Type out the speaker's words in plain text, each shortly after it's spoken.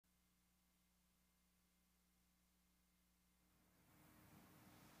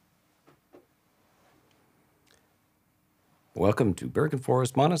Welcome to Birken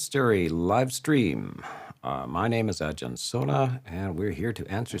Forest Monastery live stream. My name is Ajahn Sona, and we're here to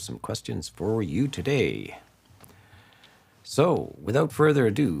answer some questions for you today. So, without further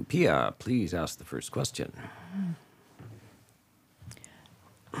ado, Pia, please ask the first question.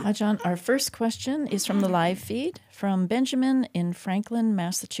 Ajahn, our first question is from the live feed from Benjamin in Franklin,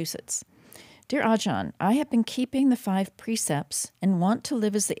 Massachusetts. Dear Ajahn, I have been keeping the 5 precepts and want to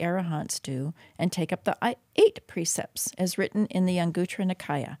live as the Arahants do and take up the 8 precepts as written in the Anguttara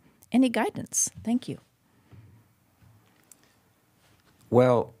Nikaya. Any guidance? Thank you.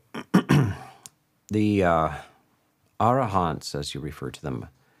 Well, the Arahants, as you refer to them,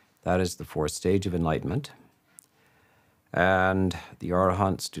 that is the 4th stage of enlightenment. And the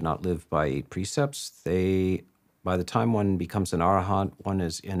Arahants do not live by 8 precepts. By the time one becomes an Arahant, one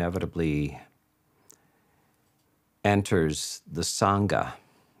is inevitably enters the Sangha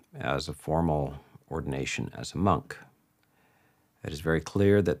as a formal ordination as a monk. It is very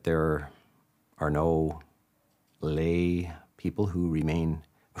clear that there are no lay people who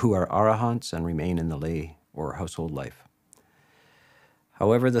are Arahants and remain in the lay or household life.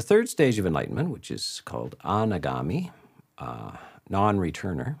 However, the 3rd stage of enlightenment, which is called Anagami,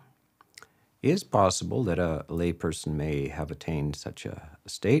 non-returner, is possible that a lay person may have attained such a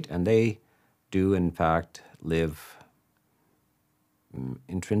state, and they do in fact live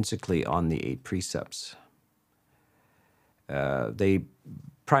intrinsically on the 8 precepts. They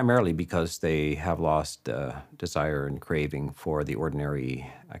primarily because they have lost desire and craving for the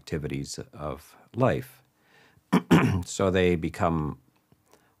ordinary activities of life. So they become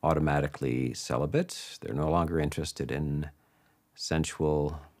automatically celibate. They're no longer interested in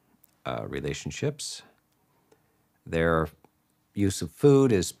sensual relationships. Their use of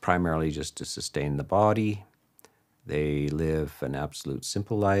food is primarily just to sustain the body. They live an absolute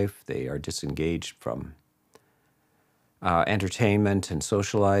simple life. They are disengaged from entertainment and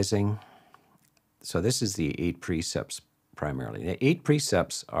socializing. So this is the 8 precepts primarily. The 8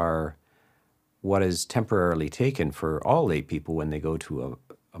 precepts are what is temporarily taken for all lay people when they go to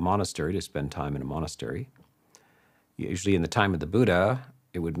a monastery to spend time in a monastery. Usually in the time of the Buddha,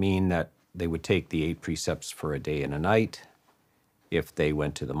 it would mean that they would take the 8 precepts for a day and a night if they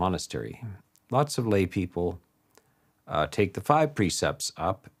went to the monastery. Lots of lay people take the 5 precepts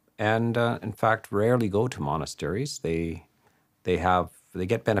up and, in fact, rarely go to monasteries. They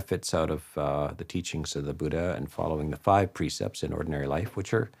get benefits out of the teachings of the Buddha and following the 5 precepts in ordinary life,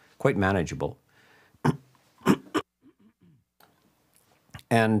 which are quite manageable.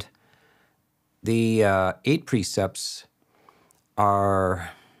 And the 8 precepts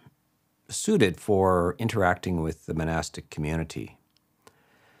are suited for interacting with the monastic community.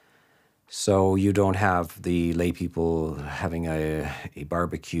 So you don't have the lay people having a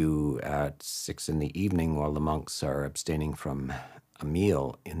barbecue at 6 in the evening while the monks are abstaining from a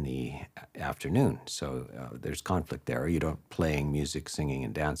meal in the afternoon. So there's conflict there. You don't playing music, singing,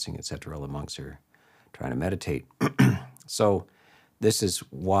 and dancing, etc. while the monks are trying to meditate. So this is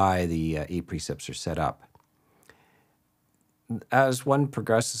why the 8 precepts are set up. As one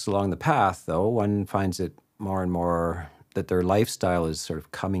progresses along the path, though, one finds it more and more that their lifestyle is sort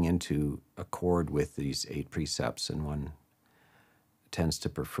of coming into accord with these 8 precepts, and one tends to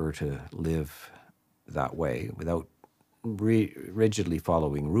prefer to live that way without rigidly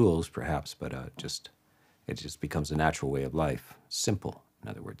following rules, perhaps, but it just becomes a natural way of life. Simple, in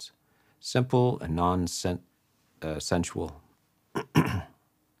other words. Simple and non-sensual.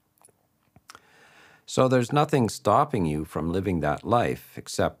 So there's nothing stopping you from living that life,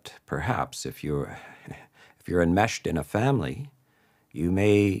 except perhaps if you're enmeshed in a family, you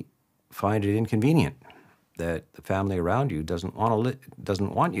may find it inconvenient that the family around you doesn't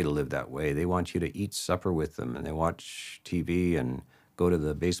want you to live that way. They want you to eat supper with them, and they watch TV and go to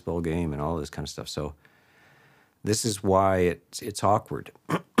the baseball game and all this kind of stuff. So this is why it's awkward.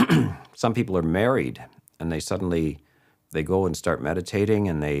 Some people are married, and they go and start meditating,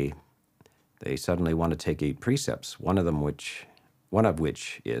 and they suddenly want to take 8 precepts. One of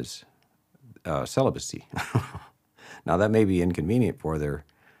which is celibacy. Now that may be inconvenient for their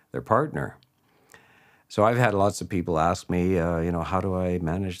partner. So I've had lots of people ask me, how do I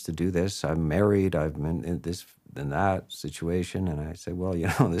manage to do this? I'm married, I've been in this and that situation. And I say, well,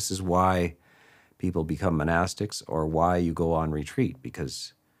 this is why people become monastics or why you go on retreat,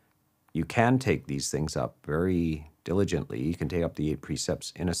 because you can take these things up very diligently. You can take up the 8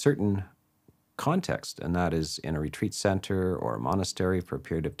 precepts in a certain context, and that is in a retreat center or a monastery for a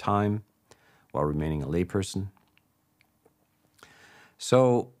period of time while remaining a layperson.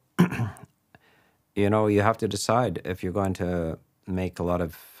 So, you have to decide if you're going to make a lot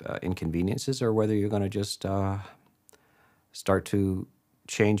of inconveniences or whether you're going to just start to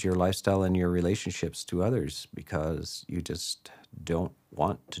change your lifestyle and your relationships to others because you just don't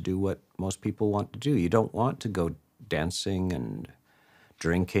want to do what most people want to do. You don't want to go dancing and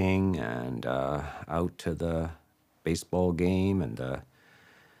drinking and out to the baseball game and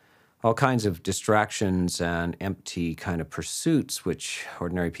all kinds of distractions and empty kind of pursuits which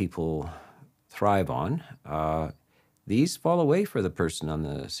ordinary people thrive on. These fall away for the person on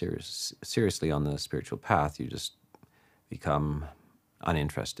the seriously on the spiritual path. You just become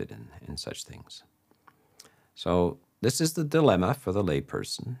uninterested in such things. So this is the dilemma for the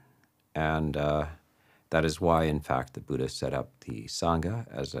layperson, and that is why, in fact, the Buddha set up the Sangha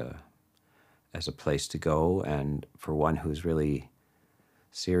as a place to go, and for one who's really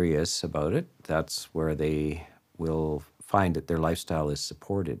serious about it, that's where they will find that their lifestyle is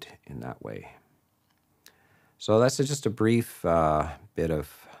supported in that way. So that's just a brief bit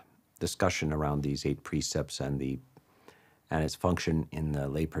of discussion around these 8 precepts and its function in the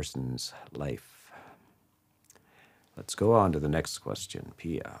layperson's life. Let's go on to the next question,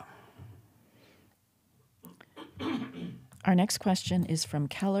 Pia. Our next question is from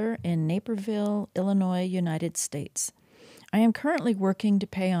Keller in Naperville, Illinois, United States. I am currently working to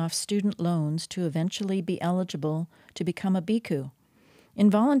pay off student loans to eventually be eligible to become a bhikkhu.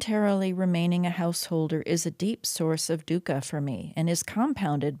 Involuntarily remaining a householder is a deep source of dukkha for me and is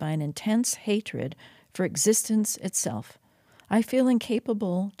compounded by an intense hatred for existence itself. I feel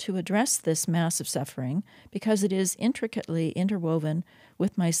incapable to address this massive suffering because it is intricately interwoven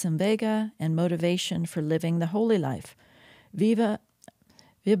with my samvega and motivation for living the holy life. Vibhava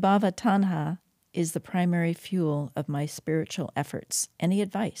tanha is the primary fuel of my spiritual efforts. Any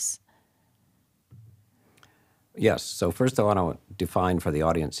advice? Yes. So first I want to define for the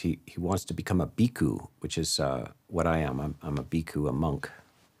audience, he wants to become a bhikkhu, which is what I am. I'm a bhikkhu, a monk.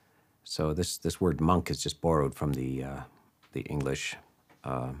 So this word monk is just borrowed from the English,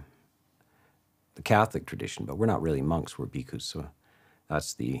 the Catholic tradition, but we're not really monks, we're bhikkhus. So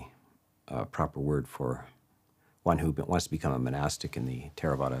that's the proper word for one who wants to become a monastic in the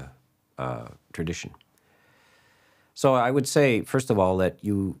Theravada tradition. So I would say, first of all, that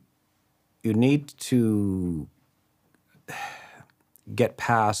you need to get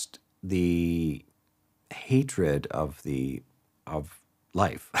past the hatred of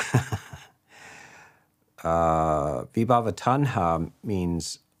life. Vibhava tanha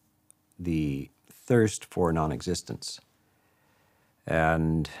means the thirst for non-existence.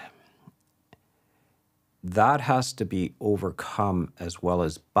 And that has to be overcome as well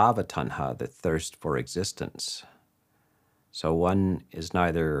as bhava tanha, the thirst for existence. So one is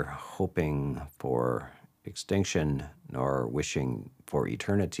neither hoping for extinction nor wishing for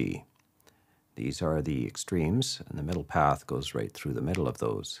eternity. These are the extremes, and the middle path goes right through the middle of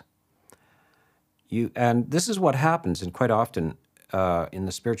those. And this is what happens, and quite often in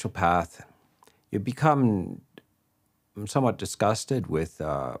the spiritual path, you become somewhat disgusted with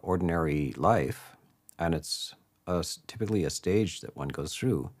ordinary life, and it's typically a stage that one goes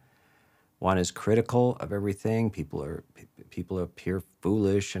through. One is critical of everything. People appear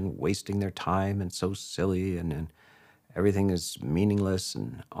foolish and wasting their time and so silly, and everything is meaningless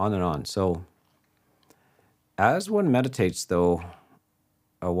and on and on. So as one meditates, though,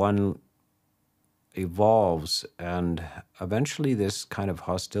 one evolves, and eventually this kind of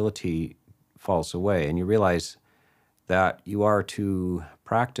hostility falls away, and you realize that you are to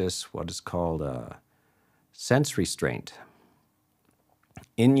practice what is called sense restraint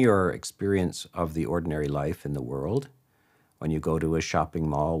in your experience of the ordinary life in the world. When you go to a shopping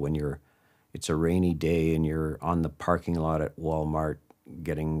mall, when it's a rainy day and you're on the parking lot at Walmart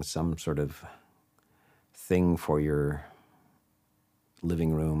getting some sort of thing for your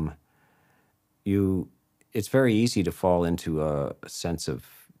living room, it's very easy to fall into a sense of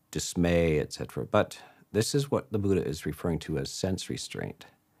dismay, etc. But this is what the Buddha is referring to as sense restraint.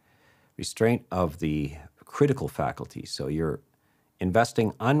 Restraint of the critical faculty. So you're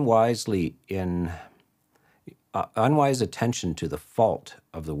investing unwisely in unwise attention to the fault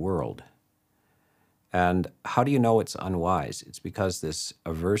of the world. And how do you know it's unwise? It's because this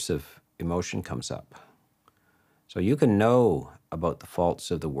aversive emotion comes up. So you can know about the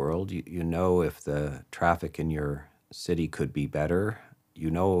faults of the world. You know if the traffic in your city could be better. You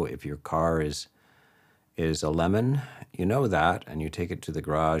know if your car is a lemon. You know that, and you take it to the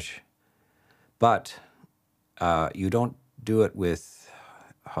garage. But you don't do it with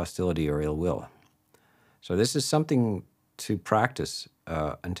hostility or ill will. So this is something to practice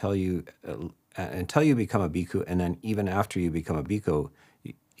until you become a bhikkhu, and then even after you become a bhikkhu,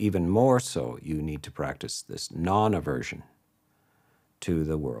 even more so, you need to practice this non-aversion to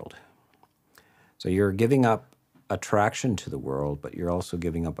the world. So you're giving up attraction to the world, but you're also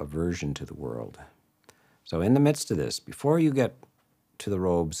giving up aversion to the world. So in the midst of this, before you get to the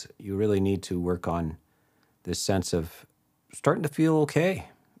robes, you really need to work on this sense of starting to feel okay,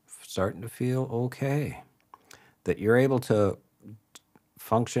 that you're able to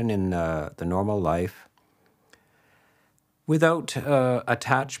function in the normal life without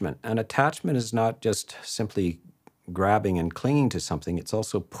attachment. And attachment is not just simply grabbing and clinging to something, it's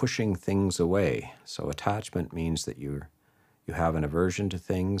also pushing things away. So attachment means that you have an aversion to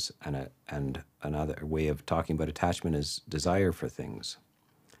things, and another way of talking about attachment is desire for things.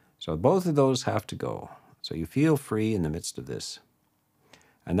 So both of those have to go. So you feel free in the midst of this.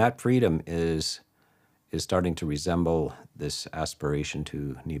 And that freedom is starting to resemble this aspiration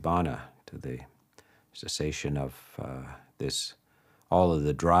to nibbana, to the cessation of all of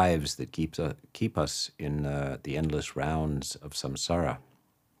the drives that keep us in the endless rounds of samsara.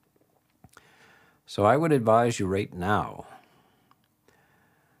 So I would advise you right now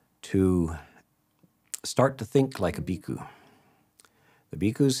to start to think like a bhikkhu. The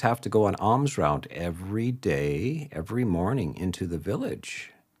bhikkhus have to go on alms round every day, every morning into the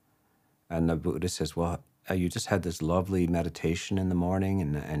village. And the Buddha says, well, you just had this lovely meditation in the morning,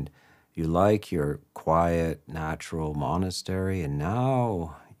 and you like your quiet, natural monastery, and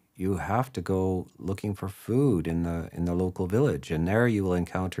now you have to go looking for food in the local village. And there you will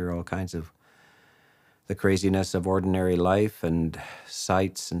encounter all kinds of the craziness of ordinary life and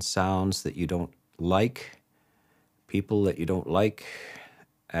sights and sounds that you don't like, people that you don't like.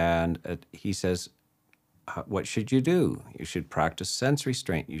 And he says, what should you do? You should practice sense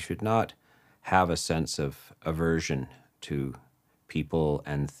restraint. You should not have a sense of aversion to people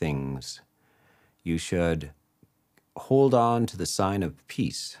and things. You should hold on to the sign of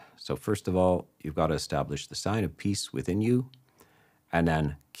peace. So first of all, you've got to establish the sign of peace within you, and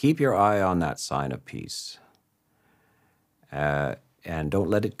then keep your eye on that sign of peace. And don't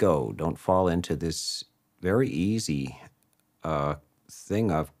let it go. Don't fall into this very easy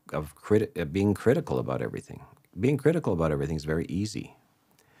thing of being critical about everything. Being critical about everything is very easy,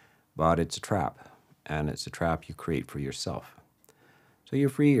 but it's a trap, and it's a trap you create for yourself. So you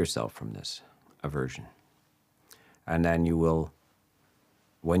free yourself from this aversion. And then you will,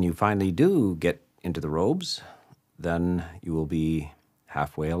 when you finally do get into the robes, then you will be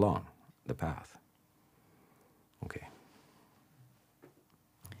halfway along the path. Okay.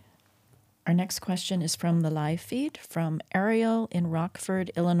 Our next question is from the live feed from Ariel in Rockford,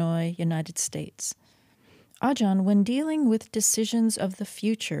 Illinois, United States. Ajahn, when dealing with decisions of the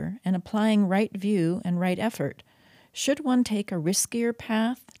future and applying right view and right effort, should one take a riskier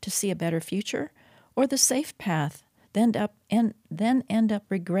path to see a better future, or the safe path, then end up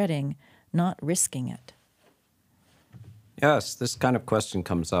regretting not risking it? Yes, this kind of question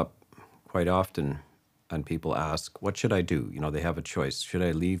comes up quite often, and people ask, what should I do? They have a choice. Should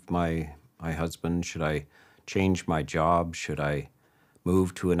I leave my husband? Should I change my job? Should I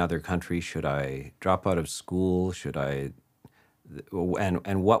move to another country? Should I drop out of school? Should I?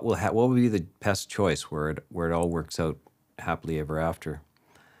 And what will be the best choice where it all works out happily ever after?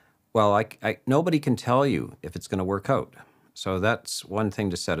 Well, nobody can tell you if it's going to work out. So that's one thing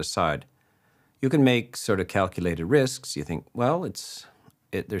to set aside. You can make sort of calculated risks. You think, well,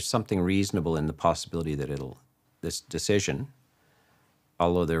 there's something reasonable in the possibility that this decision,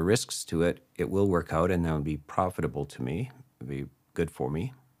 although there are risks to it, it will work out and it'll be profitable to me, it'll be good for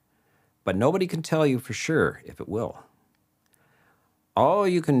me. But nobody can tell you for sure if it will. All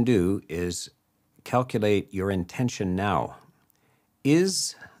you can do is calculate your intention now.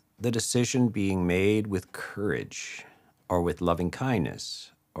 Is the decision being made with courage, or with loving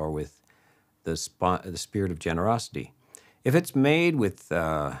kindness, or with the spirit of generosity? If it's made with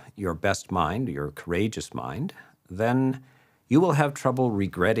your best mind, your courageous mind, then you will have trouble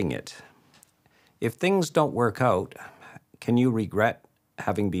regretting it. If things don't work out, can you regret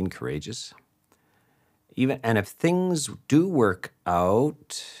having been courageous? And if things do work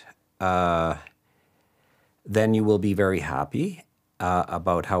out, then you will be very happy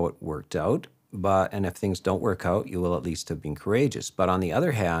about how it worked out. And if things don't work out, you will at least have been courageous. But on the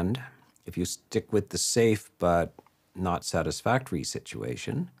other hand, if you stick with the safe but not satisfactory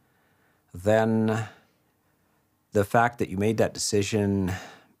situation, then the fact that you made that decision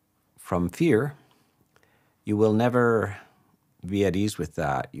from fear, you will never be at ease with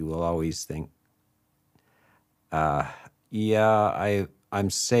that. You will always think, I'm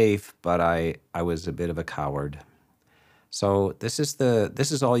safe, but I was a bit of a coward. So this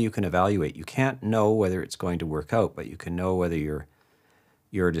is all you can evaluate. You can't know whether it's going to work out, but you can know whether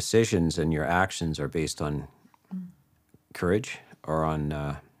your decisions and your actions are based on courage or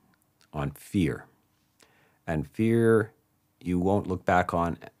on fear. And fear you won't look back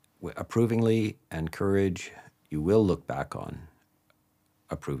on approvingly, and courage you will look back on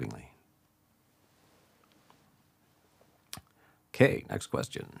approvingly. Okay, next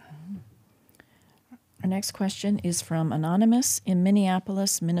question. Our next question is from Anonymous in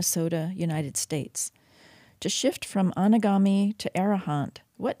Minneapolis, Minnesota, United States. To shift from anagami to arahant,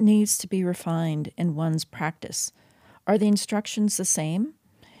 what needs to be refined in one's practice? Are the instructions the same?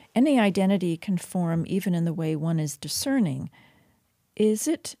 Any identity can form even in the way one is discerning. Is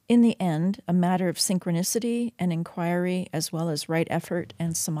it, in the end, a matter of synchronicity and inquiry as well as right effort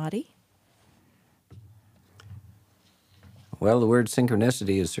and samadhi? Well, the word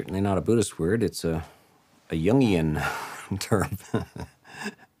synchronicity is certainly not a Buddhist word. It's a Jungian term.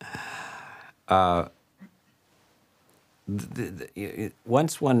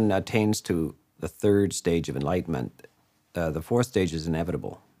 Once one attains to the third stage of enlightenment, the fourth stage is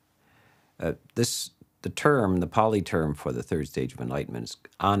inevitable. The Pali term for the third stage of enlightenment is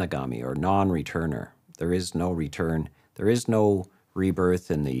anagami, or non-returner. There is no return. There is no rebirth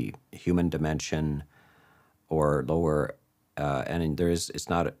in the human dimension or lower, and it's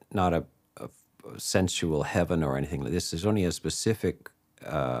not a sensual heaven or anything like this. There's only a specific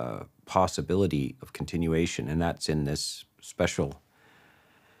possibility of continuation, and that's in this special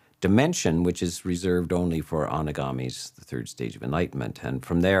dimension, which is reserved only for anagamis, the third stage of enlightenment. And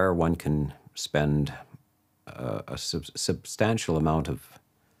from there, one can spend a substantial amount of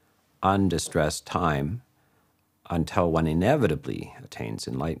undistressed time until one inevitably attains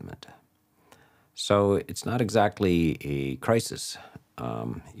enlightenment. So it's not exactly a crisis.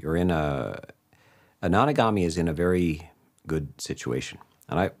 You're in an anagami is in a very good situation.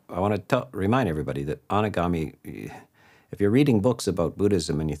 And I want to remind everybody that anagami, if you're reading books about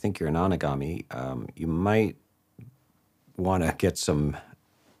Buddhism and you think you're an anagami, you might want to get some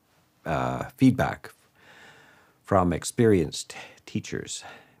feedback from experienced teachers,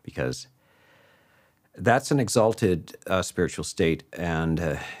 because that's an exalted spiritual state,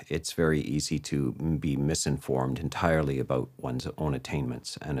 and it's very easy to be misinformed entirely about one's own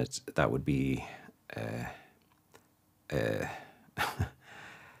attainments, and that would be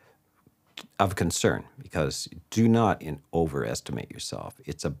of concern, because do not overestimate yourself.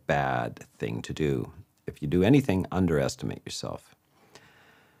 It's a bad thing to do. If you do anything, underestimate yourself.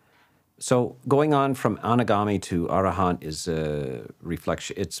 So going on from anagami to arahant is a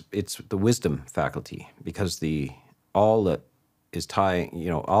reflection. It's the wisdom faculty, because all that is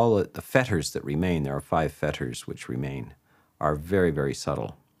tying, all the fetters that remain, there are 5 fetters which remain, are very, very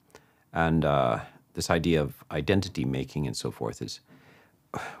subtle. And this idea of identity making and so forth is,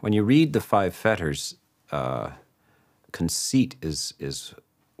 when you read the 5 fetters, conceit is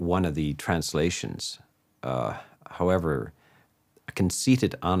one of the translations. However, a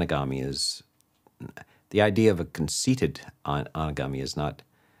conceited anagami is, the idea of a conceited anagami is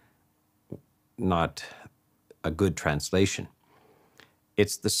not a good translation.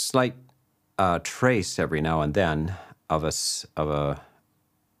 It's the slight trace every now and then of a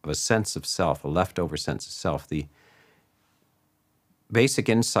sense of self, a leftover sense of self, the basic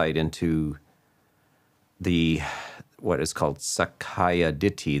insight into what is called Sakaya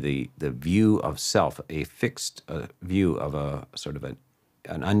Ditti, the view of self, a fixed view of a sort of an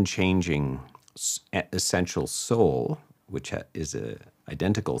unchanging essential soul, which is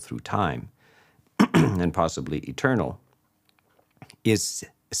identical through time and possibly eternal, is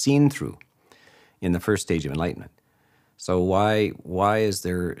seen through in the first stage of enlightenment. So why is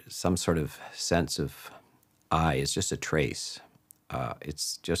there some sort of sense of I? It's just a trace.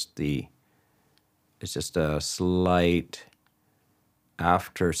 It's just a slight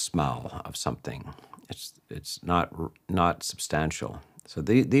after smell of something. It's not substantial. So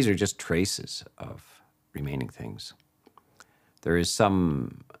these are just traces of remaining things. There is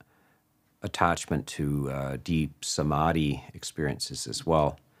some attachment to deep samadhi experiences as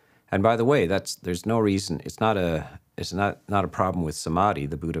well. And by the way, there's no reason. It's not a problem with samadhi.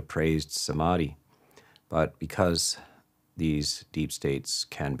 The Buddha praised samadhi, but because these deep states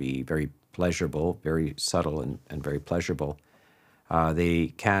can be very pleasurable, very subtle and very pleasurable, they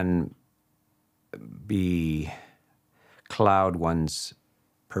can cloud one's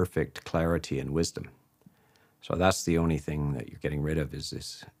perfect clarity and wisdom. So that's the only thing that you're getting rid of, is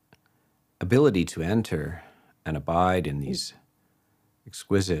this ability to enter and abide in these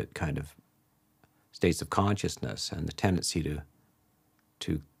exquisite kind of states of consciousness, and the tendency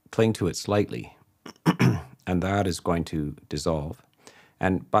to cling to it slightly. And that is going to dissolve.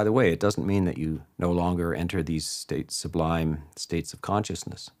 And by the way, it doesn't mean that you no longer enter these sublime states of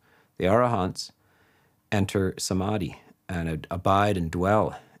consciousness. The arahants enter samadhi and abide and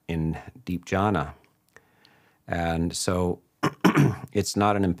dwell in deep jhana. And so it's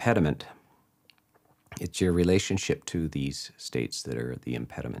not an impediment. It's your relationship to these states that are the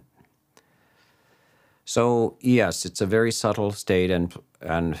impediment. So yes, it's a very subtle state,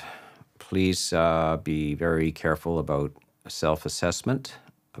 and please be very careful about self-assessment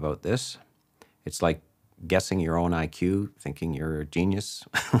about this. It's like guessing your own IQ, thinking you're a genius.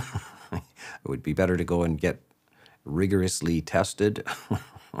 It would be better to go and get rigorously tested.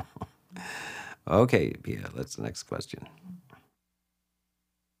 Okay, Pia, that's the next question.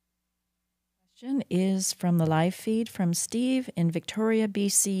 Question is from the live feed from Steve in Victoria,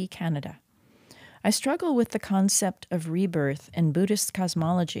 BC, Canada. I struggle with the concept of rebirth in Buddhist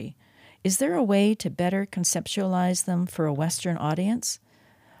cosmology. Is there a way to better conceptualize them for a Western audience?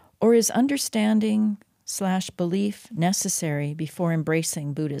 Or is understanding/belief necessary before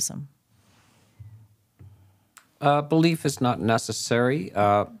embracing Buddhism? Belief is not necessary.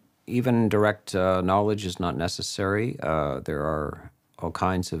 Even direct knowledge is not necessary. There are all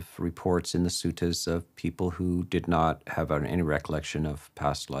kinds of reports in the suttas of people who did not have any recollection of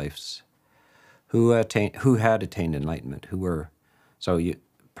past lives, who had attained enlightenment,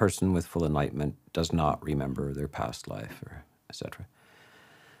 person with full enlightenment does not remember their past life, or etc.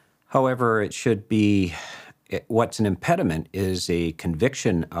 However, what's an impediment is a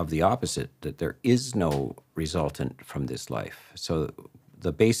conviction of the opposite, that there is no resultant from this life. So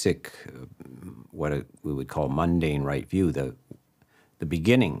the basic, what we would call mundane right view, a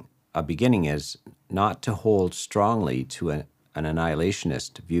beginning is not to hold strongly to an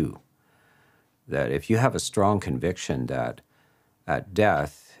annihilationist view. That if you have a strong conviction that at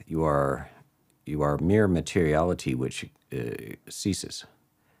death you are mere materiality which ceases,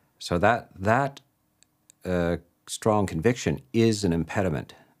 so that strong conviction is an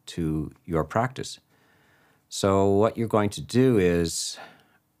impediment to your practice. So what you're going to do is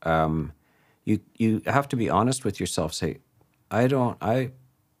you have to be honest with yourself. Say, the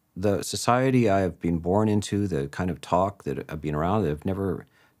society I have been born into, the kind of talk that I've been around,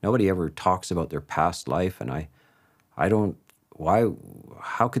 nobody ever talks about their past life, and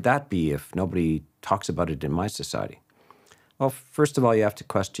how could that be if nobody talks about it in my society? Well, first of all, you have to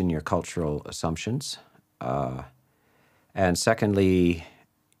question your cultural assumptions. And secondly,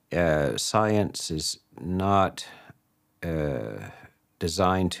 science is not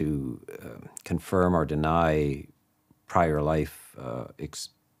designed to confirm or deny prior life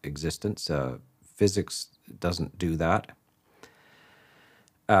existence. Physics doesn't do that.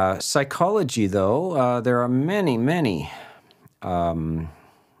 Psychology, though, there are many, many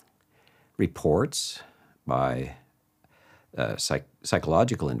reports by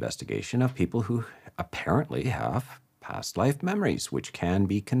psychological investigation of people who apparently have past life memories, which can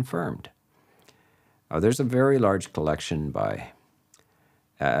be confirmed. There's a very large collection by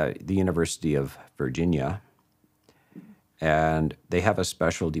the University of Virginia, and they have a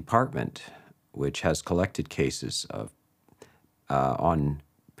special department which has collected cases of on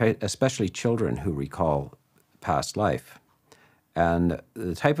especially children who recall past life. And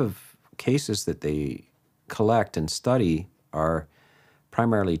the type of cases that they collect and study are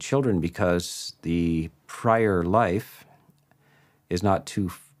primarily children, because the prior life is not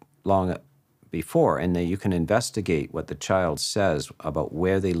too long before, and that you can investigate what the child says about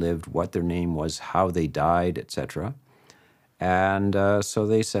where they lived, what their name was, how they died, etc. And so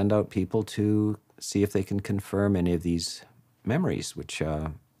they send out people to see if they can confirm any of these memories, which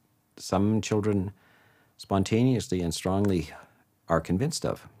some children spontaneously and strongly are convinced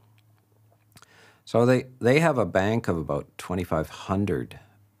of. So they have a bank of about 2,500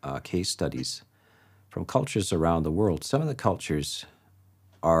 case studies from cultures around the world. Some of the cultures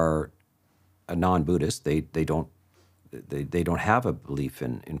are non-Buddhist. They don't have a belief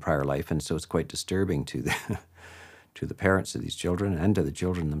in prior life, and so it's quite disturbing to the parents of these children and to the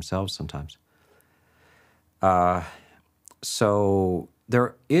children themselves sometimes. So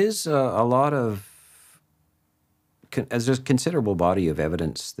there is there's a considerable body of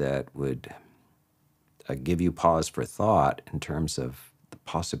evidence that would give you pause for thought in terms of the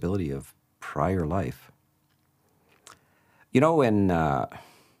possibility of prior life. You know,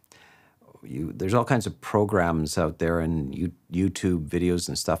 there's all kinds of programs out there and YouTube videos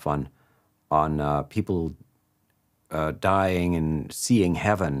and stuff on people dying and seeing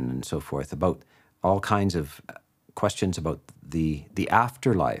heaven and so forth, about all kinds of questions about the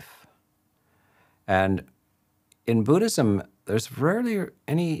afterlife. And in Buddhism, there's rarely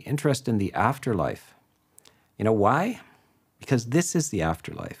any interest in the afterlife. You know why? Because this is the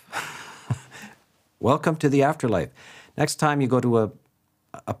afterlife. Welcome to the afterlife. Next time you go to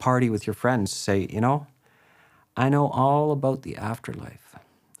a party with your friends, say, I know all about the afterlife.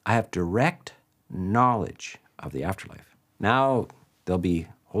 I have direct knowledge of the afterlife. Now they'll be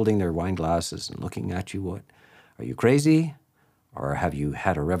holding their wine glasses and looking at you. What? Are you crazy? Or have you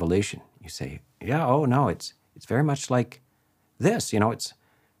had a revelation? You say, yeah, oh no, it's very much like this.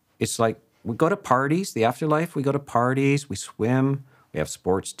 It's like we go to parties, the afterlife, we go to parties, we swim, we have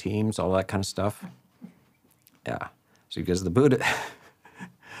sports teams, all that kind of stuff. Yeah. So because the Buddha,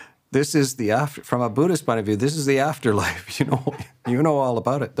 this is the after, from a Buddhist point of view, this is the afterlife. You know all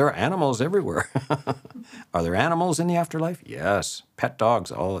about it. There are animals everywhere. Are there animals in the afterlife? Yes. Pet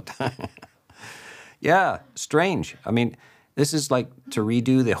dogs all the time. Yeah, strange. I mean, this is like to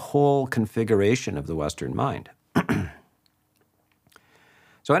redo the whole configuration of the Western mind.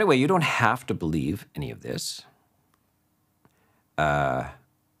 So anyway, you don't have to believe any of this.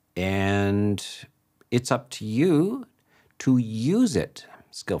 And it's up to you to use it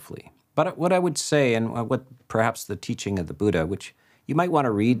skillfully. But what I would say, and what perhaps the teaching of the Buddha, which you might want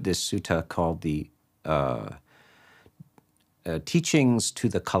to read this sutta called the Teachings to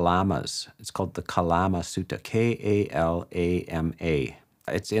the Kalamas. It's called the Kalama Sutta, Kalama.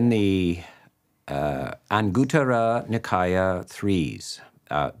 It's in the Anguttara Nikaya threes,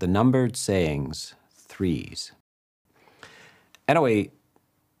 the numbered sayings threes. Anyway,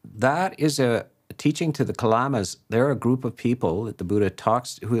 that is a teaching to the Kalamas. They're a group of people that the Buddha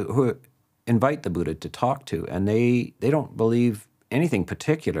talks to, who invite the Buddha to talk to, and they don't believe anything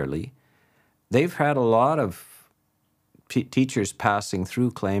particularly. They've had a lot of teachers passing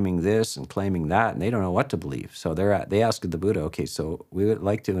through claiming this and claiming that, and they don't know what to believe. So they asked the Buddha, okay, so we would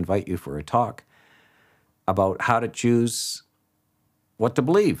like to invite you for a talk about how to choose what to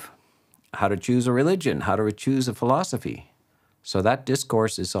believe, how to choose a religion, how to choose a philosophy. So that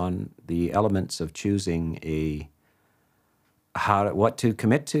discourse is on the elements of choosing what to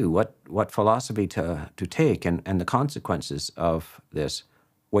commit to, what philosophy to take, and the consequences of this.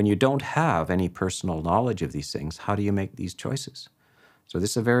 When you don't have any personal knowledge of these things, how do you make these choices? So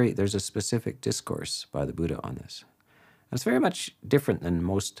there's a specific discourse by the Buddha on this. And it's very much different than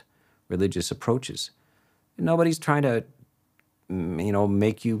most religious approaches. Nobody's trying to,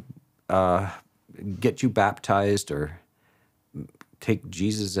 make you, get you baptized or take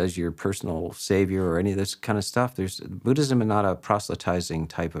Jesus as your personal savior or any of this kind of stuff. Buddhism is not a proselytizing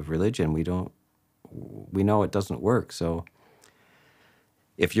type of religion. We know it doesn't work. So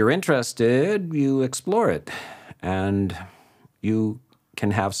if you're interested, you explore it, and you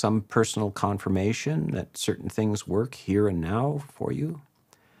can have some personal confirmation that certain things work here and now for you.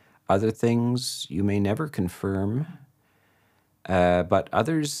 Other things you may never confirm, but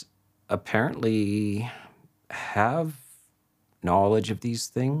others apparently have knowledge of these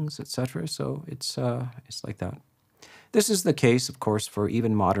things, etc. So it's like that. This is the case, of course, for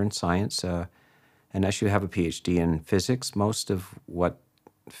even modern science. Unless you have a PhD in physics, most of what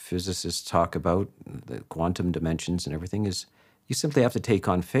physicists talk about, the quantum dimensions and everything, is you simply have to take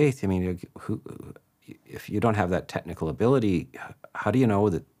on faith. I mean, if you don't have that technical ability, how do you know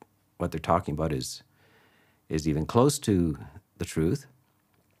that what they're talking about is even close to the truth?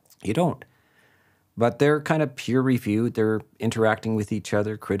 You don't. But they're kind of peer-reviewed. They're interacting with each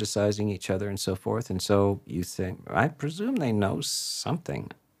other, criticizing each other, and so forth. And so you think, I presume they know something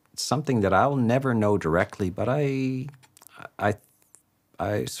that I'll never know directly, but I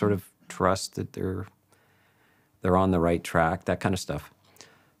sort of trust that they're on the right track, that kind of stuff.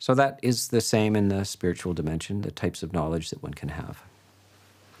 So that is the same in the spiritual dimension, the types of knowledge that one can have.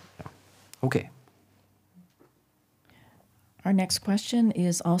 Yeah. Okay. Our next question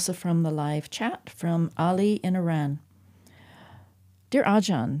is also from the live chat from Ali in Iran. Dear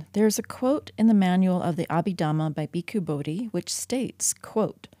Ajahn, there's a quote in the manual of the Abhidhamma by Bhikkhu Bodhi which states,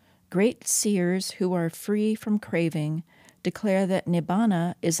 quote, "Great seers who are free from craving declare that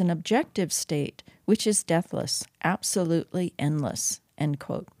nibbana is an objective state which is deathless, absolutely endless," end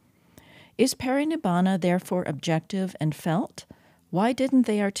quote. Is parinibbana therefore objective and felt? Why didn't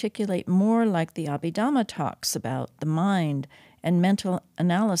they articulate more like the Abhidhamma talks about the mind and mental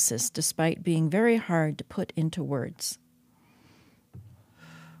analysis, despite being very hard to put into words?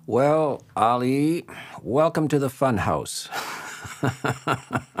 Well, Ali, welcome to the fun house.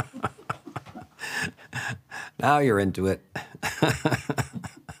 Now you're into it.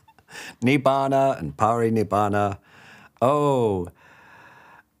 Nibbana and parinibbana. Oh,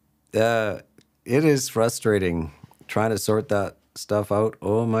 it is frustrating trying to sort that stuff out.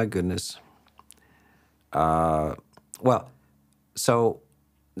 Oh, my goodness. So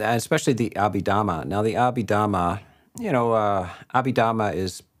especially the Abhidhamma. Now, the Abhidhamma, Abhidhamma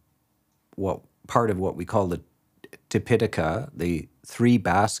is part of what we call the Tipitaka, the three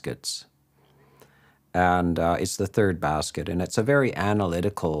baskets. And it's the third basket, and it's a very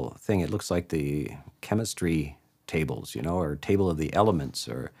analytical thing. It looks like the chemistry tables, or table of the elements,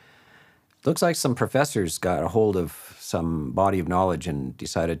 or it looks like some professors got a hold of some body of knowledge and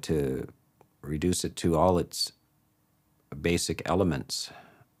decided to reduce it to all its basic elements.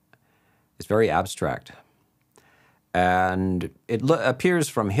 It's very abstract. And it appears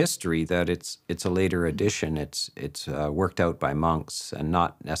from history that it's a later edition. It's worked out by monks and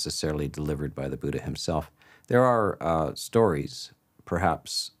not necessarily delivered by the Buddha himself. There are stories,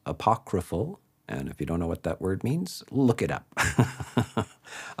 perhaps apocryphal, and if you don't know what that word means, look it up.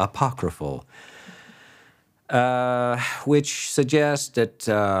 Apocryphal, which suggest that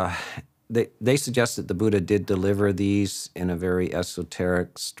they suggest that the Buddha did deliver these in a very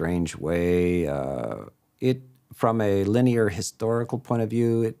esoteric, strange way. From a linear historical point of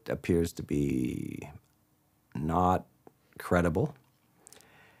view, it appears to be not credible.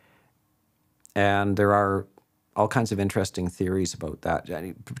 And there are all kinds of interesting theories about that.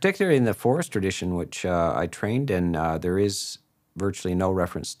 Particularly in the forest tradition, which I trained in, there is virtually no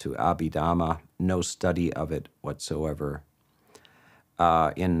reference to Abhidhamma, no study of it whatsoever.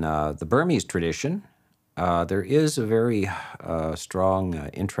 In the Burmese tradition, there is a very strong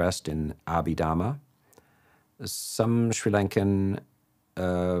interest in Abhidhamma. Some Sri Lankan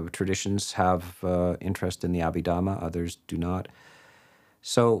traditions have interest in the Abhidhamma, others do not.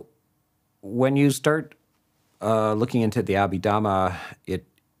 So when you start looking into the Abhidhamma,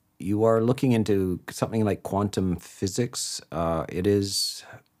 you are looking into something like quantum physics. It is,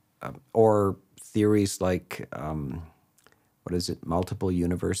 or theories like, what is it, multiple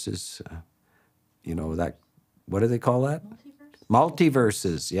universes? What do they call that?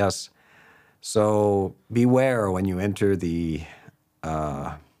 Multiverses, yes. So beware when you enter the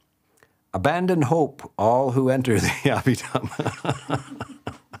abandon hope, all who enter the Abhidhamma.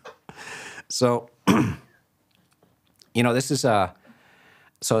 So, this is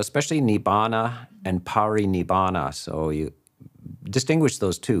so especially Nibbana and Parinibbana. So you distinguish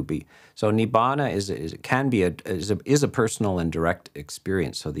those two. So Nibbana is a personal and direct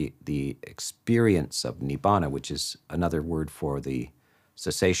experience. So the experience of Nibbana, which is another word for the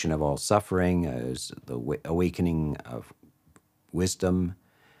cessation of all suffering, is the awakening of wisdom.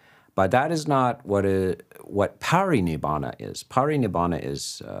 But that is not what parinibbana is. Parinibbana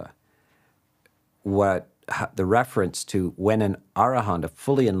is the reference to when an arahant, a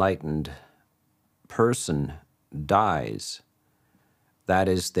fully enlightened person, dies. That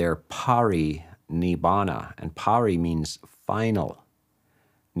is their parinibbana, and pari means final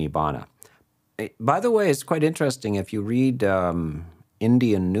nibbana. By the way, it's quite interesting if you read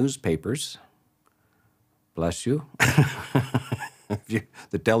Indian newspapers, bless you,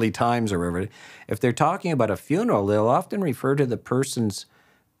 the Delhi Times or wherever, if they're talking about a funeral, they'll often refer to the person's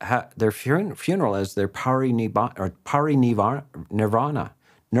their funeral as their parinirvana, or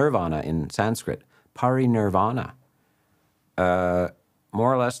nirvana in Sanskrit, parinirvana.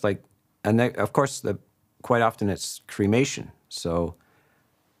 More or less like, and they, of course, quite often it's cremation. So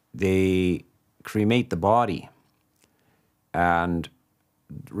they cremate the body and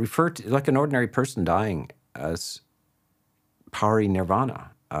refer to, like an ordinary person dying, as parinirvana.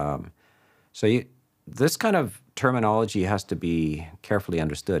 This kind of terminology has to be carefully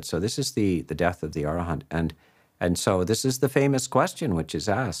understood. So this is the death of the arahant. And so this is the famous question which is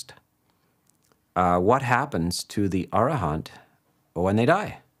asked. What happens to the arahant when they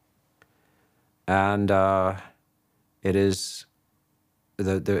die? And it is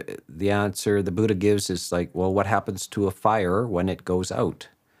the answer the Buddha gives is like, well, what happens to a fire when it goes out?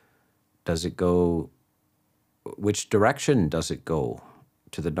 Does it go, which direction does it go?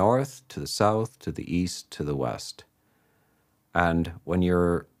 To the north, to the south, to the east, to the west? And when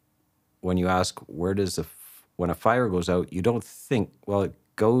you ask when a fire goes out, you don't think, well, it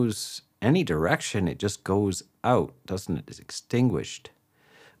goes any direction, it just goes out, doesn't it? It's extinguished.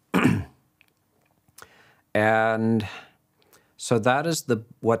 And so that is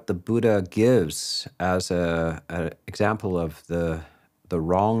what the Buddha gives as an example of the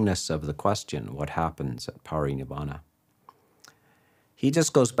wrongness of the question, what happens at parinibbana. He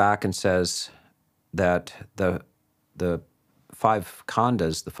just goes back and says that the five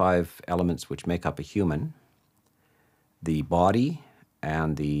khandhas, the five elements which make up a human, the body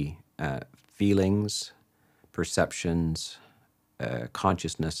and the feelings, perceptions,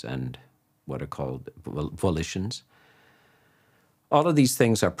 consciousness, and what are called volitions, all of these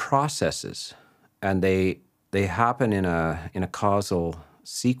things are processes, and they happen in a causal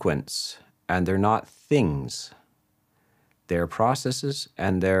sequence, and they're not things. They're processes,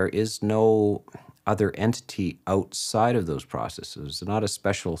 and there is no other entity outside of those processes. There's not a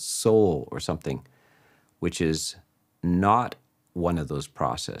special soul or something which is not one of those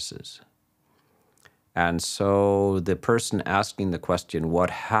processes. And so the person asking the question, what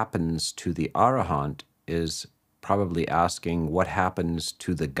happens to the arahant, is probably asking what happens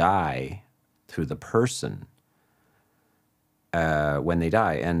to the guy, to the person, when they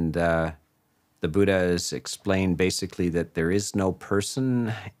die. And the Buddha has explained basically that there is no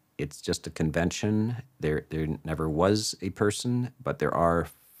person. It's just a convention. There never was a person, but there are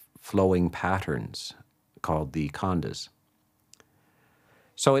flowing patterns called the khandhas.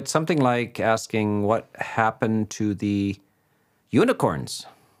 So it's something like asking what happened to the unicorns.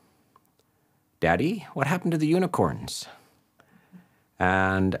 Daddy, what happened to the unicorns?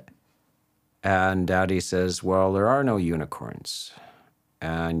 And Daddy says, well, there are no unicorns.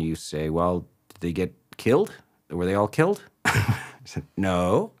 And you say, well, did they get killed? Were they all killed? I said,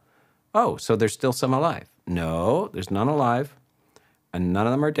 no. Oh, so there's still some alive? No, there's none alive, and none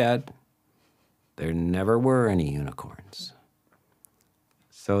of them are dead. There never were any unicorns.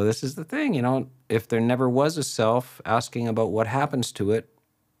 So this is the thing, if there never was a self, asking about what happens to it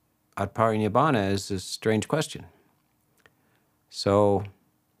at Parinibbana is a strange question. So,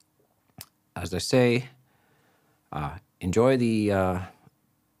 as I say, enjoy the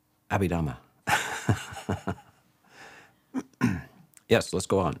Abhidhamma. Yes, let's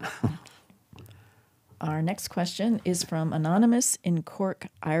go on. Our next question is from Anonymous in Cork,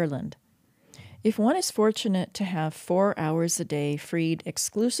 Ireland. If one is fortunate to have 4 hours a day freed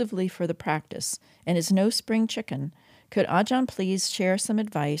exclusively for the practice and is no spring chicken, could Ajahn please share some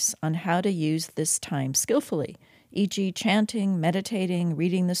advice on how to use this time skillfully, e.g. chanting, meditating,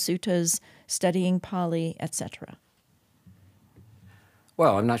 reading the suttas, studying Pali, etc.?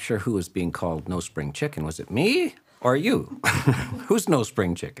 Well, I'm not sure who was being called no spring chicken. Was it me or you? Who's no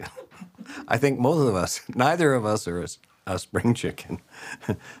spring chicken? I think most of us, neither of us are a spring chicken.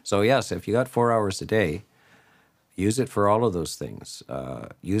 So yes, if you got 4 hours a day, use it for all of those things.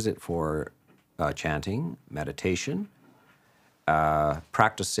 Use it for chanting, meditation,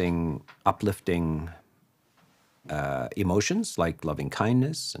 practicing uplifting emotions like loving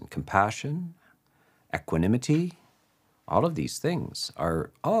kindness and compassion, equanimity. All of these things are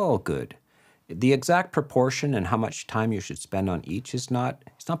all good. The exact proportion and how much time you should spend on each it's not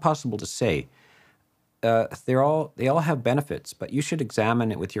possible to say. They all have benefits, but you should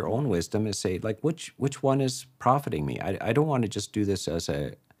examine it with your own wisdom and say, like, which one is profiting me? I don't want to just do this as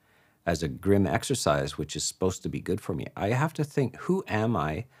a grim exercise, which is supposed to be good for me. I have to think, who am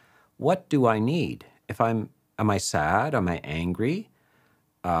I? What do I need? Am I sad? Am I angry?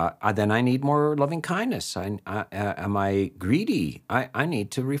 Then I need more loving kindness. Am I greedy? I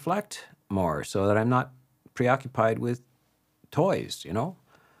need to reflect more so that I'm not preoccupied with toys,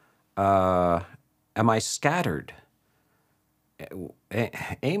 Am I scattered,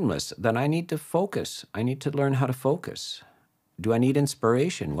 aimless? Then I need to focus. I need to learn how to focus. Do I need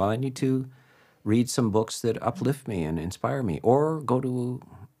inspiration? Well, I need to read some books that uplift me and inspire me, or go to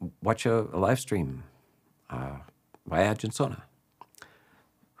watch a live stream by Ajahn Sona,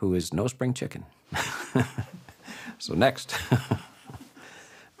 who is no spring chicken. So next.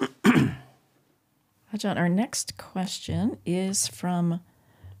 Ajahn, our next question is from, let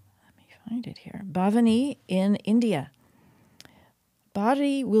me find it here, Bhavani in India.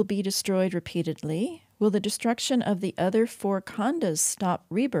 Body will be destroyed repeatedly. Will the destruction of the other 4 khandhas stop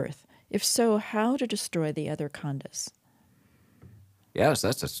rebirth? If so, how to destroy the other khandhas? Yes,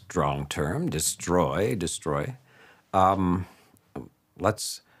 that's a strong term. Destroy.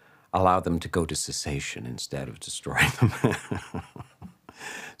 Let's allow them to go to cessation instead of destroying them.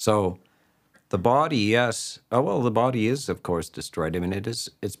 So the body, yes. Oh, well, the body is, of course, destroyed. I mean,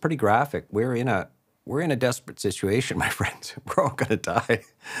 it's pretty graphic. We're in a desperate situation, my friends. We're all going to die.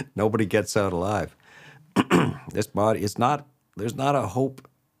 Nobody gets out alive. This body, there's not a hope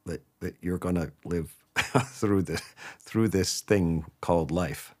that you're going to live through this thing called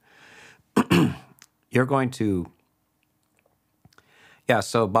life. You're going to, yeah,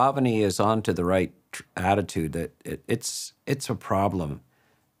 so Bhavani is on to the right attitude that it's a problem.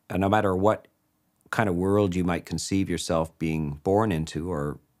 No matter what kind of world you might conceive yourself being born into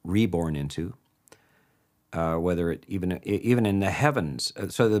or reborn into, whether it even in the heavens.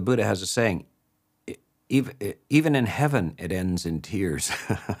 So the Buddha has a saying, even in heaven, it ends in tears.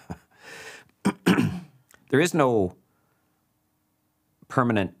 There is no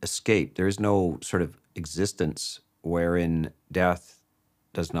permanent escape. There is no sort of existence wherein death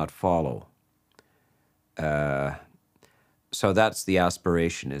does not follow. So that's the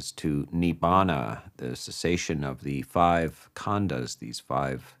aspiration, is to nibbana, the cessation of the 5 khandhas, these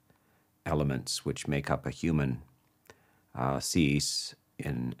 5 elements which make up a human, cease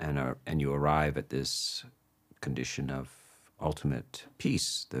and you arrive at this condition of ultimate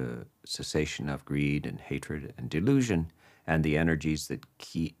peace, the cessation of greed and hatred and delusion, and the energies that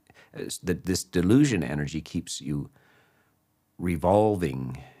keep that this delusion energy keeps you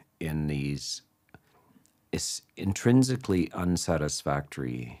revolving in these intrinsically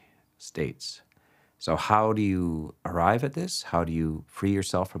unsatisfactory states. So how do you arrive at this? How do you free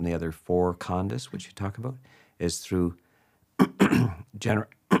yourself from the other four khandhas, which you talk about? Is through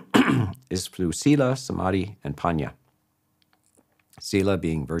is through sila, samadhi, and panya. Sila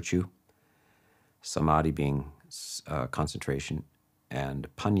being virtue, samadhi being concentration, and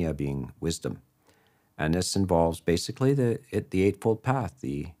panya being wisdom. And this involves basically the Eightfold Path,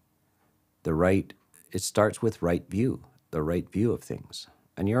 the right. It starts with right view, the right view of things,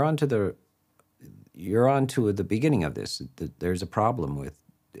 and you're onto the beginning of this. There's a problem with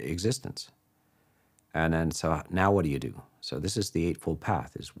existence, and then so now what do you do? So this is the Eightfold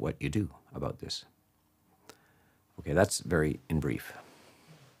Path, is what you do about this. Okay, that's very in brief.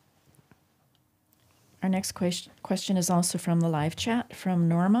 Our next question is also from the live chat from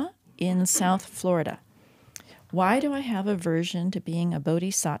Norma in South Florida. Why do I have aversion to being a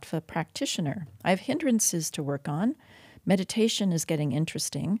bodhisattva practitioner? I have hindrances to work on. Meditation is getting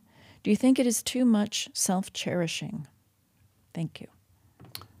interesting. Do you think it is too much self-cherishing? Thank you.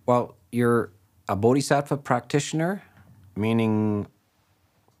 Well, you're a bodhisattva practitioner, meaning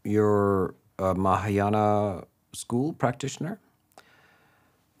you're a Mahayana school practitioner.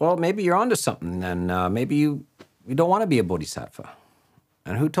 Well, maybe you're onto something, and maybe you don't want to be a bodhisattva.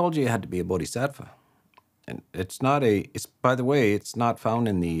 And who told you had to be a bodhisattva? And by the way, it's not found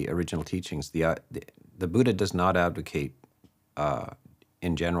in the original teachings. The Buddha does not advocate,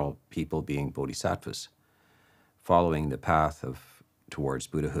 in general, people being bodhisattvas, following the path towards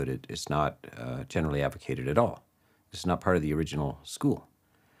Buddhahood. It's not generally advocated at all. It's not part of the original school.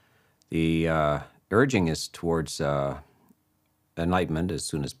 The urging is towards enlightenment as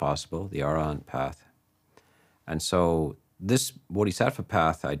soon as possible, the Arahant path. And so this bodhisattva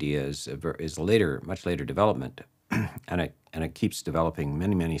path idea is later, much later development, and it keeps developing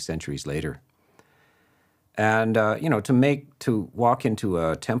many, many centuries later. And to walk into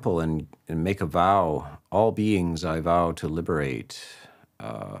a temple and make a vow, all beings I vow to liberate.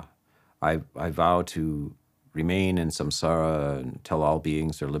 I vow to remain in samsara until all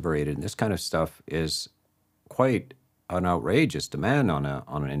beings are liberated. And this kind of stuff is quite an outrageous demand on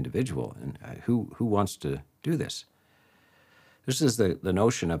an individual. And who wants to do this? This is the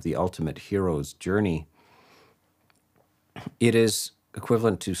notion of the ultimate hero's journey. It is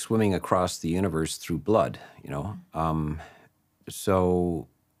equivalent to swimming across the universe through blood, So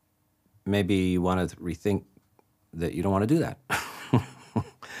maybe you want to rethink that you don't want to do that.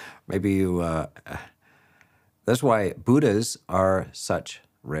 Maybe that's why Buddhas are such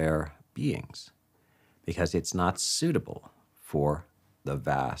rare beings, because it's not suitable for the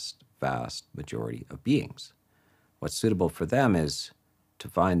vast, vast majority of beings. What's suitable for them is to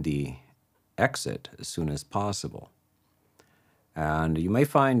find the exit as soon as possible. And you may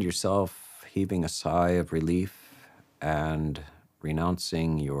find yourself heaving a sigh of relief and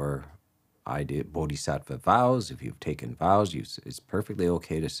renouncing your bodhisattva vows. If you've taken vows, it's perfectly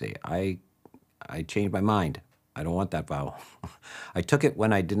okay to say, I changed my mind. I don't want that vow. I took it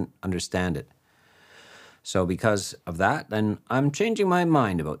when I didn't understand it. So because of that, then I'm changing my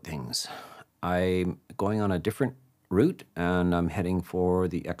mind about things. I'm going on a different route, and I'm heading for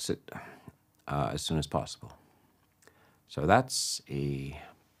the exit as soon as possible. So that's a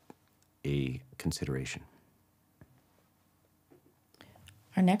consideration.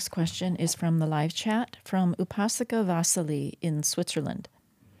 Our next question is from the live chat from Upasaka Vasily in Switzerland.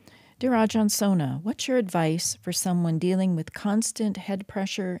 Dear Ajahn Sona, what's your advice for someone dealing with constant head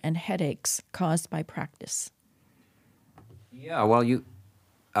pressure and headaches caused by practice? Yeah, well, you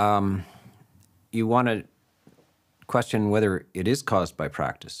want to question whether it is caused by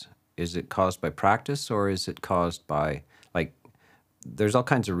practice. Is it caused by practice, or is it caused by, there's all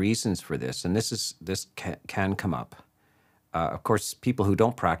kinds of reasons for this, and this can come up. Of course, people who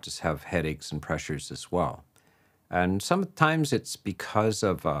don't practice have headaches and pressures as well. And sometimes it's because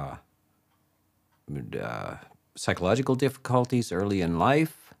of psychological difficulties early in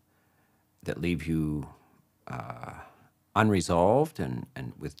life that leave you unresolved and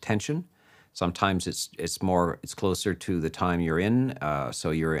with tension. Sometimes it's closer to the time you're in.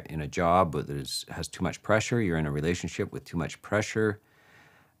 So you're in a job that has too much pressure. You're in a relationship with too much pressure,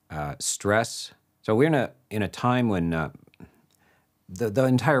 stress. So we're in a time when the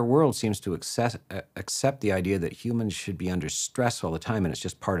entire world seems to accept the idea that humans should be under stress all the time, and it's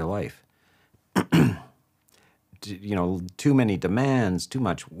just part of life. too many demands, too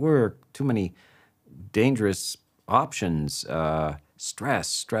much work, too many dangerous options, stress,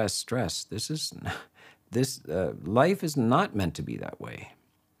 stress, stress. Life is not meant to be that way.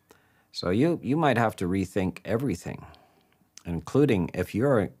 So you might have to rethink everything, including if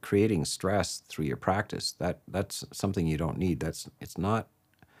you're creating stress through your practice. That's something you don't need. It's not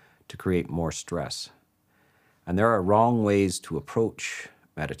to create more stress. And there are wrong ways to approach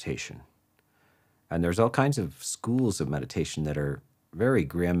meditation. And there's all kinds of schools of meditation that are very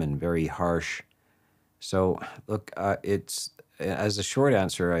grim and very harsh. So look, it's as a short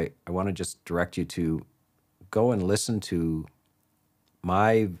answer, I want to just direct you to go and listen to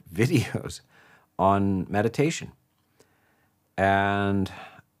my videos on meditation, and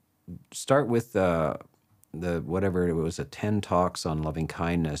start with the whatever it was, 10 talks on loving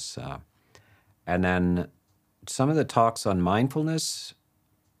kindness, and then some of the talks on mindfulness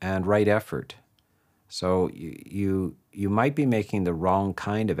and right effort. So you might be making the wrong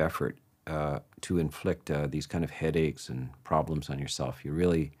kind of effort to inflict these kind of headaches and problems on yourself.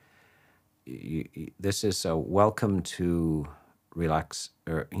 This is a welcome to relax,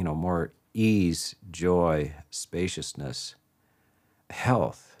 or more ease, joy, spaciousness,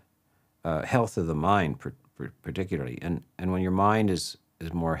 health of the mind particularly. And when your mind is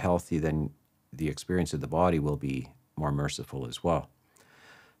more healthy, then the experience of the body will be more merciful as well.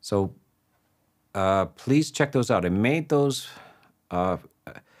 So please check those out. I made those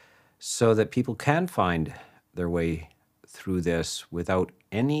so that people can find their way through this without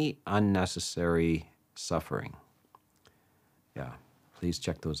any unnecessary suffering. Yeah, please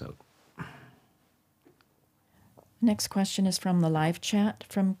check those out. Next question is from the live chat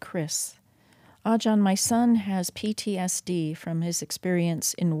from Chris. Ajahn, my son has PTSD from his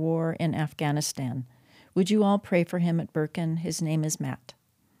experience in war in Afghanistan. Would you all pray for him at Birken? His name is Matt.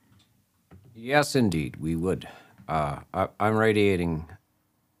 Yes, indeed, we would. I'm radiating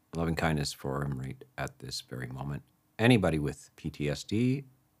loving kindness for him right at this very moment. Anybody with PTSD,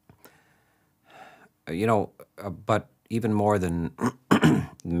 but even more than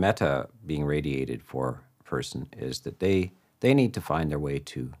metta being radiated for a person is that they need to find their way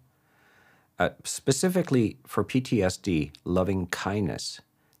to, specifically for PTSD, loving kindness.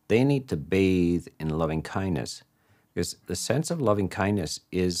 They need to bathe in loving kindness, because the sense of loving kindness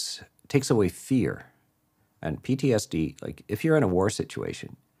takes away fear. And PTSD, like if you're in a war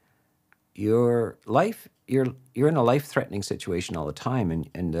situation, you're in a life-threatening situation all the time,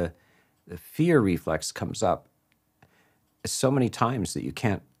 and the fear reflex comes up so many times that you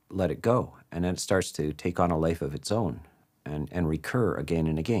can't let it go, and then it starts to take on a life of its own and recur again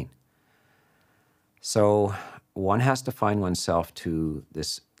and again. So one has to find oneself to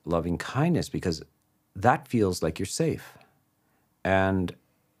this loving kindness, because that feels like you're safe. And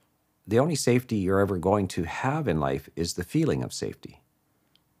the only safety you're ever going to have in life is the feeling of safety.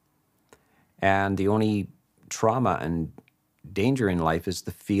 And the only trauma and danger in life is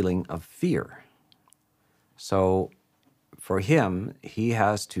the feeling of fear. So for him, he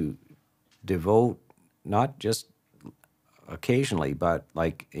has to devote, not just occasionally, but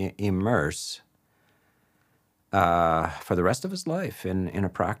like immerse for the rest of his life in a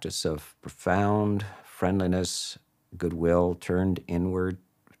practice of profound friendliness, goodwill, turned inward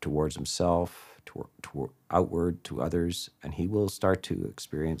towards himself, outward to others, and he will start to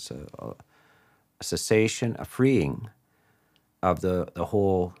experience a cessation, a freeing of the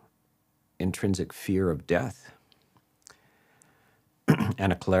whole intrinsic fear of death,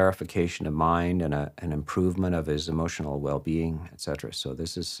 and a clarification of mind, and an improvement of his emotional well-being, etc. So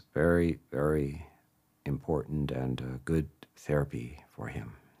this is very, very important and good therapy for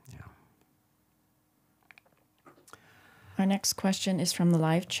him. Yeah. Our next question is from the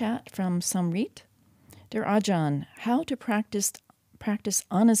live chat from Samrit. Dear Ajahn, how to practice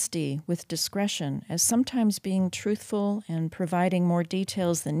honesty with discretion, as sometimes being truthful and providing more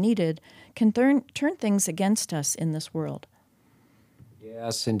details than needed can turn things against us in this world.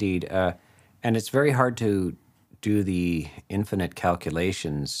 Yes, indeed. And it's very hard to do the infinite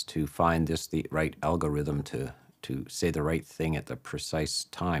calculations to find the right algorithm to say the right thing at the precise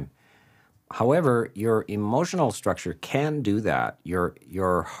time. However, your emotional structure can do that.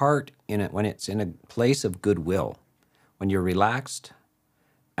 Your heart, when it's in a place of goodwill, when you're relaxed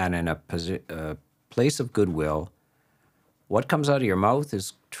and in a place of goodwill, what comes out of your mouth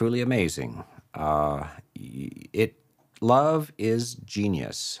is truly amazing. Love is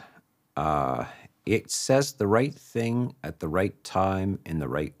genius. It says the right thing at the right time in the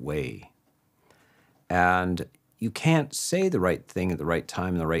right way. And you can't say the right thing at the right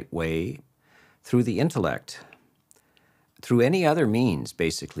time in the right way through the intellect, through any other means,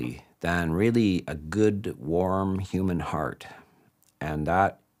 basically, than really a good, warm human heart. And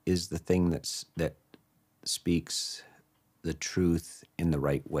that is the thing that speaks the truth in the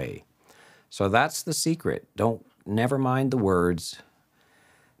right way. So that's the secret. Never mind the words,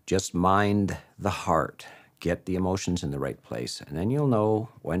 just mind the heart. Get the emotions in the right place, and then you'll know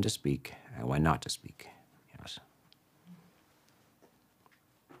when to speak and when not to speak. Yes.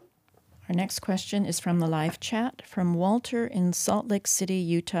 Our next question is from the live chat from Walter in Salt Lake City,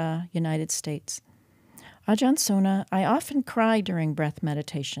 Utah, United States. Ajahn Sona, I often cry during breath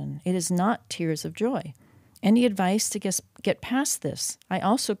meditation. It is not tears of joy. Any advice to get past this? I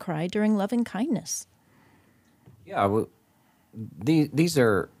also cry during loving kindness. Yeah, well, these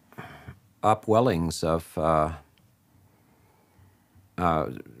are upwellings of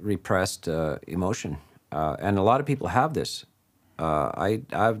repressed emotion, and a lot of people have this.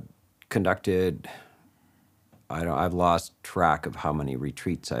 I've conducted, I've lost track of how many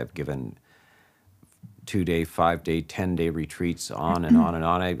retreats I've given. 2-day, 5-day, 10-day retreats, on and on and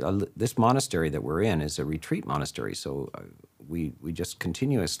on. This monastery that we're in is a retreat monastery, so we just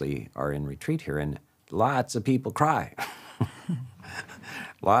continuously are in retreat here, and lots of people cry.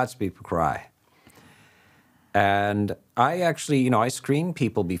 Lots of people cry. And I actually, I screen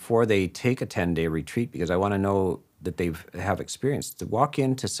people before they take a 10-day retreat because I want to know that they have experience. To walk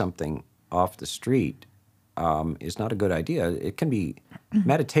into something off the street is not a good idea. It can be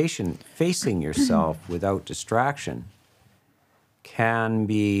meditation, facing yourself without distraction can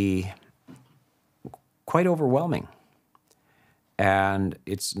be quite overwhelming. And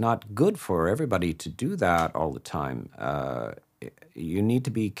it's not good for everybody to do that all the time. You need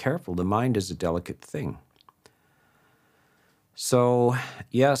to be careful. The mind is a delicate thing. So,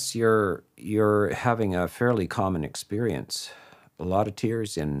 yes, you're having a fairly common experience. A lot of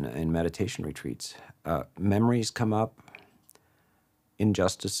tears in meditation retreats. Memories come up.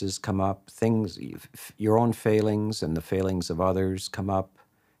 Injustices come up, things, your own failings and the failings of others come up,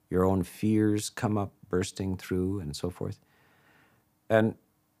 your own fears come up, bursting through, and so forth. And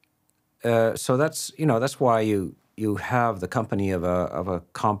so that's why you have the company of a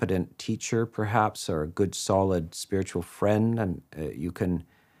competent teacher, perhaps, or a good, solid spiritual friend, and you can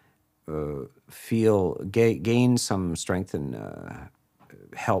gain some strength and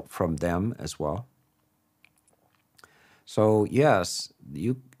help from them as well. So yes,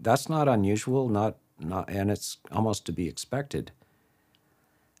 that's not unusual, not, and it's almost to be expected.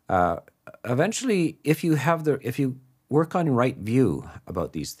 Eventually, if you work on right view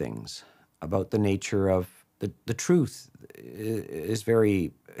about these things, about the nature of the truth, is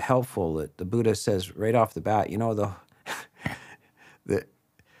very helpful. The Buddha says right off the bat,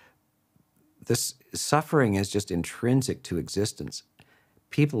 this suffering is just intrinsic to existence.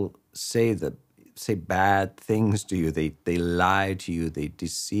 People say bad things to you. They lie to you. They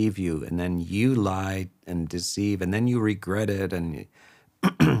deceive you, and then you lie and deceive, and then you regret it. And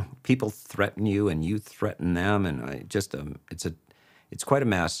people threaten you, and you threaten them, and it's quite a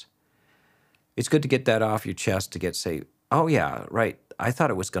mess. It's good to get that off your chest, to say, oh yeah, right. I thought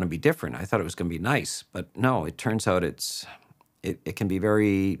it was going to be different. I thought it was going to be nice, but no. It turns out it can be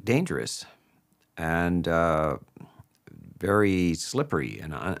very dangerous and very slippery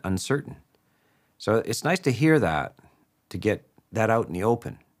and uncertain. So it's nice to hear that, to get that out in the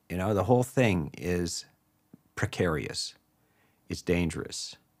open. The whole thing is precarious. It's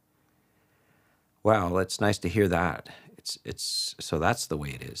dangerous. Well, it's nice to hear that. So that's the way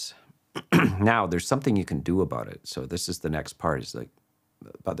it is. Now, there's something you can do about it. So this is the next part,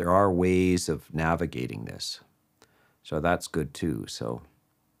 but there are ways of navigating this. So that's good too. So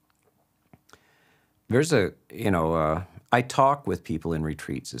there's I talk with people in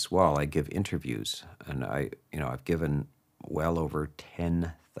retreats as well. I give interviews, and I've given well over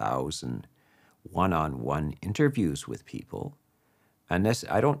 10,000 one-on-one interviews with people. And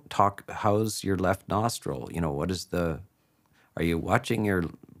I don't talk, how's your left nostril? Are you watching your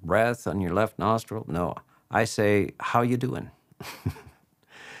breath on your left nostril? No, I say, how you doing?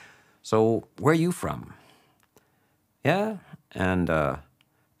 So where are you from? Yeah,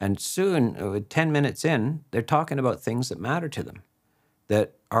 and soon, 10 minutes in, they're talking about things that matter to them,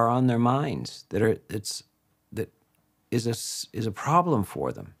 that are on their minds, that is a problem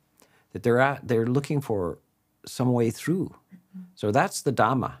for them, that they're looking for some way through. So that's the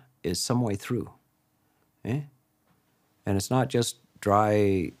Dhamma, is some way through. And it's not just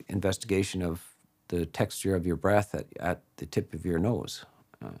dry investigation of the texture of your breath at the tip of your nose.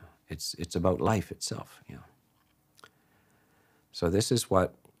 It's about life itself. So this is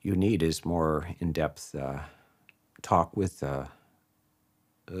what you need, is more in-depth talk with a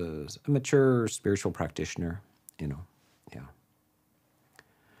mature spiritual practitioner, Yeah.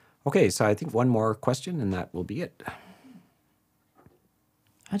 Okay, so I think one more question and that will be it.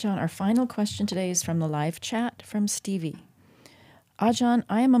 Ajahn, our final question today is from the live chat from Stevie. Ajahn,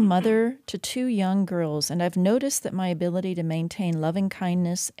 I am a mother to 2 young girls, and I've noticed that my ability to maintain loving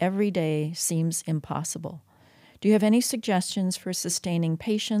kindness every day seems impossible. Do you have any suggestions for sustaining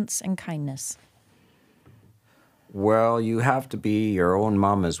patience and kindness? Well, you have to be your own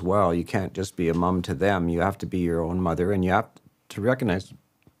mom as well. You can't just be a mom to them. You have to be your own mother, and you have to recognize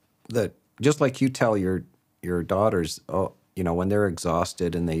that just like you tell your daughters, oh, you know, when they're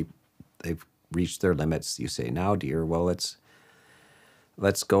exhausted and they've reached their limits, you say, "Now, dear, well,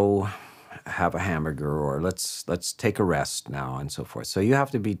 let's go have a hamburger, or let's take a rest now," and so forth. So you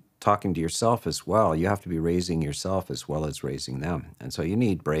have to be talking to yourself as well. You have to be raising yourself as well as raising them. And so you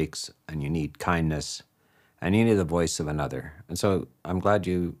need breaks, and you need kindness, and you need the voice of another. And so I'm glad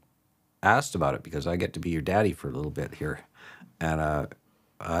you asked about it, because I get to be your daddy for a little bit here. And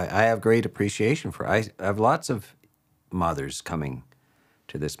I have great appreciation for it. I have lots of mothers coming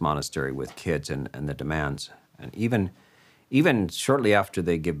to this monastery with kids and the demands. And even shortly after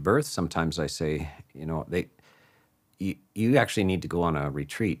they give birth, sometimes I say, you know, you actually need to go on a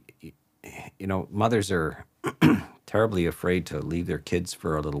retreat. You know, mothers are terribly afraid to leave their kids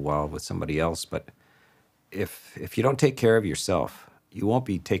for a little while with somebody else, but if you don't take care of yourself, you won't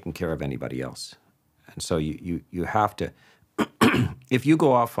be taking care of anybody else. And so you have to, if you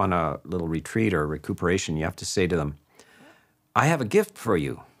go off on a little retreat or recuperation, you have to say to them, "I have a gift for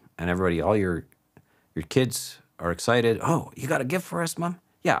you." And everybody, all your kids are excited. "Oh, you got a gift for us, Mom?"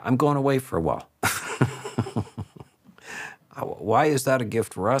 "Yeah, I'm going away for a while." "Why is that a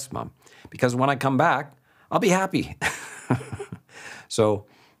gift for us, Mom?" "Because when I come back, I'll be happy." So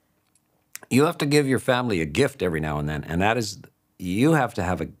you have to give your family a gift every now and then, and that is, you have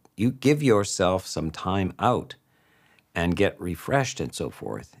to you give yourself some time out and get refreshed and so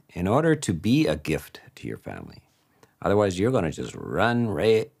forth in order to be a gift to your family. Otherwise, you're going to just run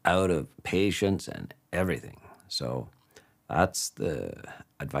right out of patience and everything. So that's the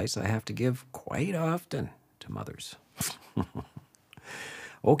advice I have to give quite often to mothers.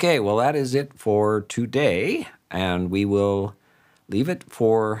 Okay, well, that is it for today, and we will leave it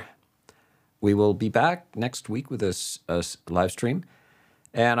for... We will be back next week with a live stream,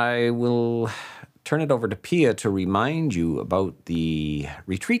 and I will turn it over to Pia to remind you about the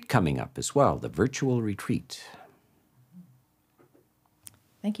retreat coming up as well, the virtual retreat.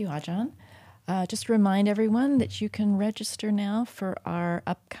 Thank you, Ajahn. Just to remind everyone that you can register now for our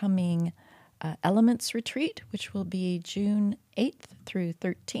upcoming Elements Retreat, which will be June 8th through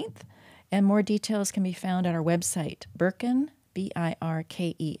 13th. And more details can be found at our website, Birken,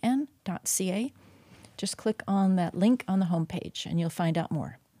 BIRKEN.ca. Just click on that link on the homepage and you'll find out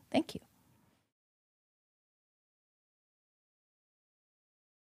more. Thank you.